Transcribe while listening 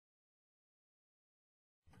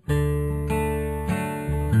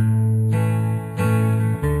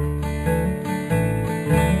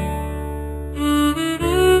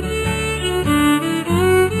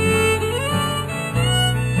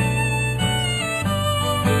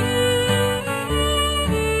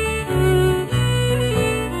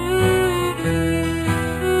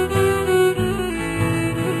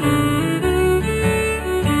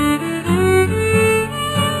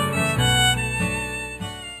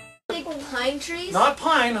pine trees? Not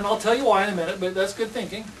pine, and I'll tell you why in a minute, but that's good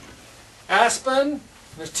thinking. Aspen.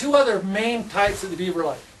 There's two other main types that the beaver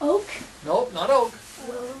like. Oak? Nope, not oak.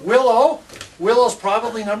 Willow. Willow's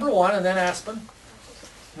probably number one, and then aspen.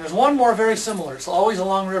 And there's one more very similar. It's always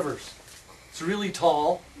along rivers. It's really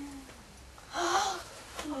tall.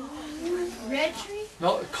 Red tree?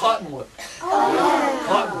 No, cottonwood.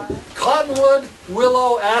 Cottonwood. Cottonwood,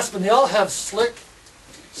 willow, aspen, they all have slick,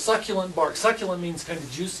 succulent bark. Succulent means kind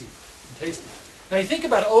of juicy and tasty. Now you think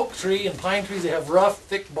about oak tree and pine trees, they have rough,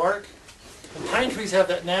 thick bark. And pine trees have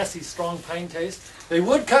that nasty, strong pine taste. They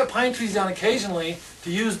would cut pine trees down occasionally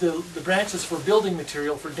to use the branches for building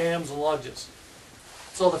material for dams and lodges.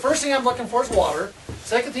 So the first thing I'm looking for is water.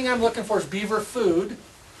 Second thing I'm looking for is beaver food.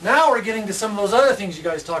 Now we're getting to some of those other things you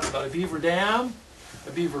guys talked about. A beaver dam,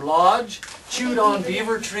 a beaver lodge, chewed on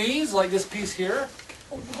beaver trees like this piece here,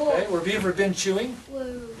 okay, where beaver have been chewing.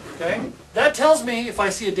 Okay? That tells me if I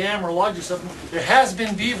see a dam or a lodge or something, there has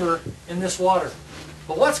been beaver in this water.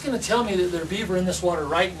 But what's going to tell me that there are beaver in this water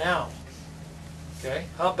right now? Okay,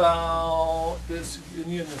 how about this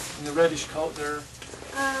in the reddish coat there?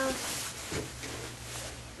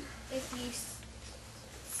 If you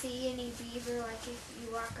see any beaver, like if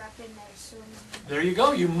you walk up and they're swimming. There you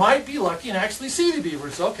go. You might be lucky and actually see the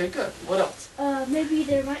beavers. Okay, good. What else? Maybe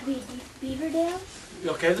there might be beaver dams.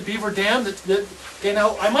 Okay, the beaver dam. Okay,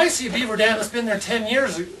 now I might see a beaver dam that's been there 10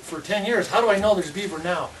 years. For 10 years, how do I know there's beaver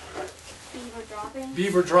now? Beaver droppings.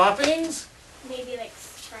 Beaver droppings. Maybe like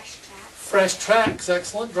fresh tracks. Fresh tracks,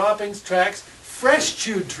 excellent. Droppings, tracks. Fresh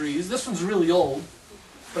chewed trees. This one's really old.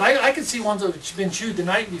 But I can see ones that have been chewed the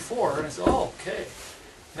night before, and I say, oh, okay.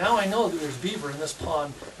 Now I know that there's beaver in this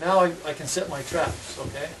pond. Now I can set my traps,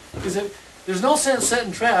 okay? Because there's no sense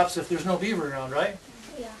setting traps if there's no beaver around, right?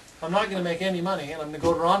 Yeah. I'm not going to make any money, and I'm going to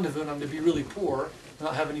go to rendezvous, and I'm going to be really poor and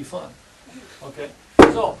not have any fun. Okay?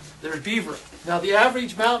 So, there's beaver. Now, the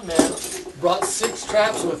average mountain man brought 6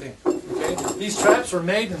 traps with him. Okay? These traps were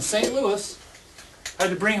made in St. Louis. I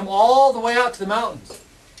had to bring them all the way out to the mountains.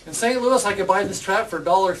 In St. Louis, I could buy this trap for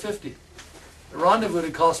 $1.50. The rendezvous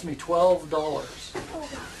would cost me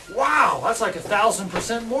 $12. Wow, that's like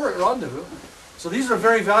 1,000% more at rendezvous. So these are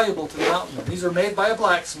very valuable to the mountain men. These are made by a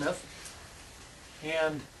blacksmith.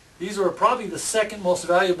 And these were probably the second most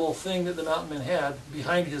valuable thing that the mountain man had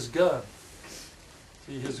behind his gun.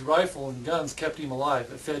 See, his rifle and guns kept him alive.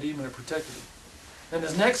 It fed him and it protected him. And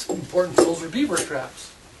his next important tools were beaver traps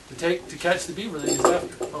to catch the beaver that he's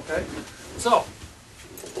after. Okay? So,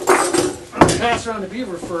 I'm going to pass around the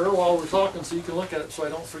beaver fur while we're talking so you can look at it so I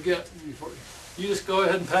don't forget. You just go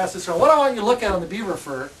ahead and pass this around. What I want you to look at on the beaver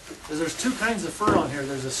fur is there's 2 kinds of fur on here.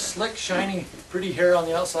 There's a slick, shiny, pretty hair on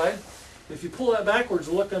the outside. If you pull that backwards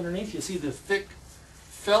and look underneath, you see the thick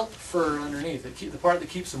felt fur underneath, the part that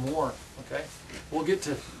keeps them warm. Okay? We'll get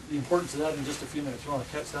to the importance of that in just a few minutes. You want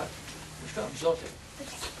to catch that? Here she comes. Okay.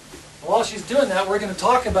 While she's doing that, we're going to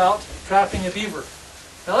talk about trapping a beaver.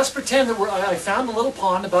 Now let's pretend that I found a little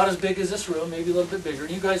pond about as big as this room, maybe a little bit bigger,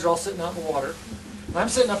 and you guys are all sitting out in the water. And I'm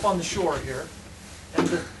sitting up on the shore here.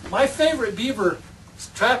 And my favorite beaver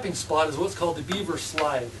trapping spot is what's called the beaver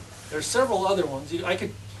slide. There's several other ones. I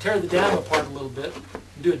could tear the dam apart a little bit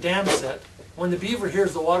and do a dam set. When the beaver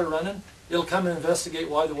hears the water running, it'll come and investigate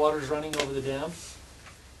why the water's running over the dam.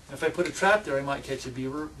 And if I put a trap there, I might catch a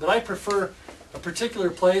beaver. But I prefer a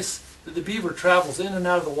particular place that the beaver travels in and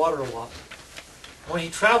out of the water a lot. When he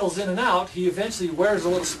travels in and out, he eventually wears a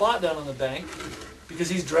little spot down on the bank because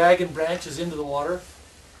he's dragging branches into the water.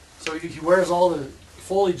 So he wears all the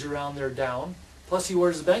foliage around there down. Plus he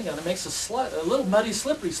wears the bank down. It makes a little muddy,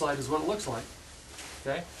 slippery slide is what it looks like.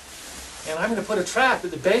 Okay? And I'm going to put a trap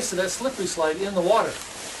at the base of that slippery slide in the water.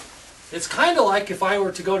 It's kind of like if I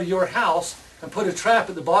were to go to your house and put a trap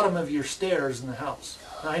at the bottom of your stairs in the house.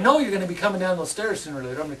 Now I know you're going to be coming down those stairs sooner or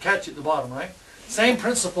later. I'm going to catch you at the bottom, right? Same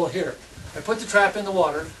principle here. I put the trap in the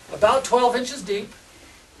water, about 12 inches deep.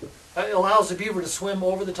 It allows the beaver to swim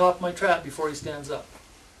over the top of my trap before he stands up.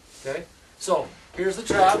 Okay? So, here's the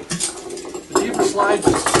trap. The beaver slides,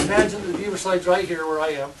 imagine the beaver slides right here where I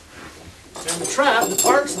am. And the trap, the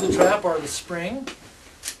parts of the trap are the spring,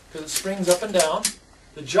 because it springs up and down.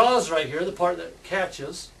 The jaws right here, the part that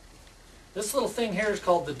catches. This little thing here is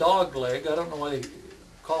called the dog leg. I don't know why they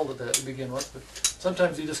called it that to begin with, but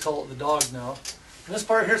sometimes they just call it the dog now. And this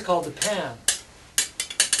part here is called the pan.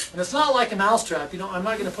 And it's not like a mouse trap. You know, I'm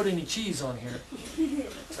not going to put any cheese on here.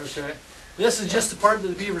 Okay? This is just the part that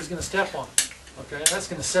the beaver is going to step on. Okay? And that's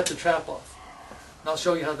going to set the trap off. And I'll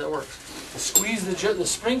show you how that works. I'll squeeze the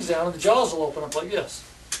springs down and the jaws will open up like this.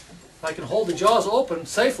 And I can hold the jaws open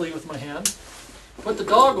safely with my hand. Put the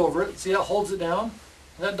dog over it. See how it holds it down?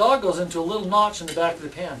 And that dog goes into a little notch in the back of the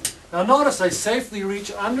pan. Now notice I safely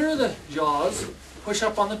reach under the jaws, push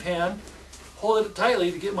up on the pan, hold it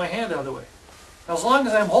tightly to get my hand out of the way. Now as long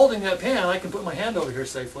as I'm holding that pan, I can put my hand over here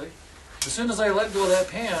safely. As soon as I let go of that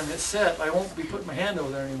pan, it's set. I won't be putting my hand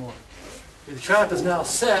over there anymore. The trap is now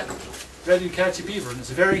set, ready to catch a beaver, and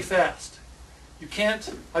it's very fast. You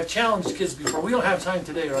can't, I've challenged kids before. We don't have time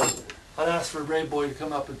today, or I'd ask for a brave boy to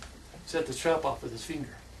come up and set the trap off with his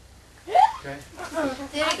finger. Okay?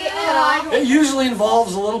 Did it get cut off? It usually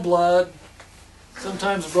involves a little blood,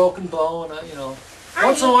 sometimes a broken bone, you know.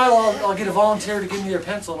 Once in a while I'll get a volunteer to give me their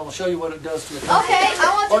pencil and I'll show you what it does to a pencil. Okay,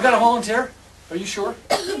 I want Oh, I got a volunteer? Are you sure?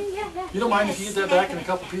 Yeah. You don't mind if you get that back in a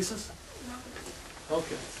couple pieces?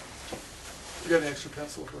 Okay. You got an extra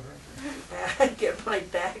pencil for her? Get my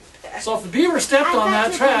backpack. So if the beaver stepped on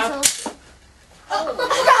that trap,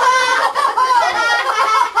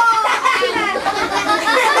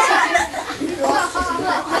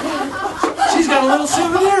 she's got a little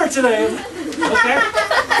souvenir today. Okay?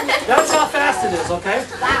 That's how fast it is, okay?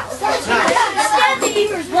 Wow. Now, the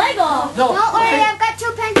beaver's leg off. no, Don't worry, okay. I've got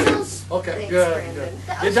 2 pencils. Okay, good.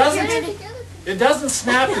 It doesn't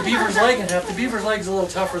snap the beaver's leg in half. The beaver's leg's a little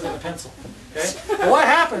tougher than a pencil. Okay? But what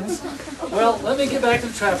happens, well, let me get back to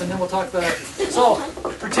the trap and then we'll talk about it. So,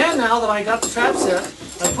 pretend now that I got the trap set.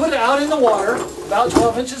 I put it out in the water, about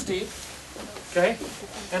 12 inches deep. Okay?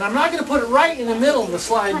 And I'm not going to put it right in the middle of the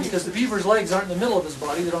slide because the beaver's legs aren't in the middle of his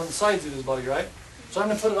body. They're on the sides of his body, right? So I'm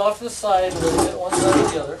going to put it off to the side a little bit, one side or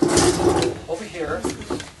the other, over here.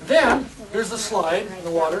 Then, here's the slide in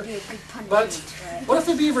the water. But what if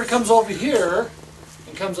the beaver comes over here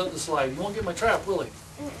and comes up the slide? You won't get my trap, will he?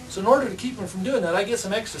 So in order to keep him from doing that, I get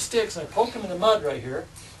some extra sticks and I poke him in the mud right here.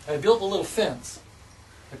 I built a little fence.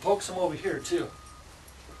 I poke some over here too.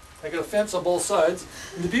 I got a fence on both sides.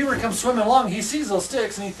 And the beaver comes swimming along. He sees those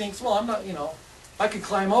sticks and he thinks, well, I'm not, you know, I could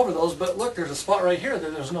climb over those, but look, there's a spot right here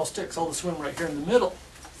that there's no sticks. I'll just swim right here in the middle.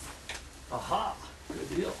 Aha,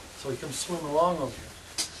 good deal. So he comes swimming along over here.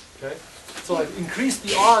 Okay? So I've increased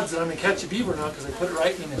the odds that I'm going to catch a beaver now because I put it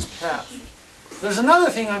right in his path. There's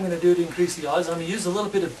another thing I'm going to do to increase the odds. I'm going to use a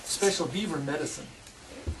little bit of special beaver medicine.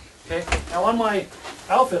 Okay? Now on my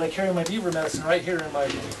outfit, I carry my beaver medicine right here in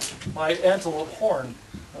my antelope horn.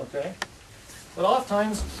 Okay? But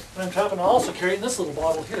oftentimes, when I'm trapping, I also carry it in this little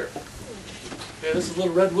bottle here. Okay, this is a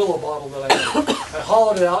little red willow bottle that I made. I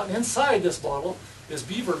hollowed it out, and inside this bottle is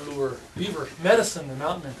beaver lure, beaver medicine, the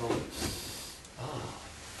mountain men call it. Oh,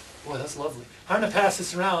 boy, that's lovely. I'm going to pass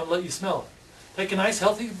this around and let you smell it. Take a nice,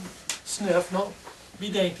 healthy sniff. Don't be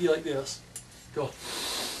dainty like this. Go.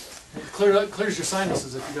 It clears your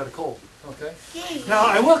sinuses if you got a cold. Okay? Now,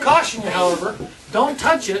 I will caution you, however, don't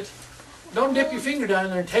touch it. Don't dip your finger down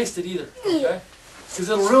in there and taste it either. Okay? Because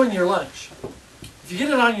it'll ruin your lunch. If you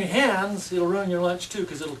get it on your hands, it'll ruin your lunch too,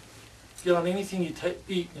 because it'll get on anything you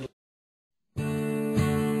eat.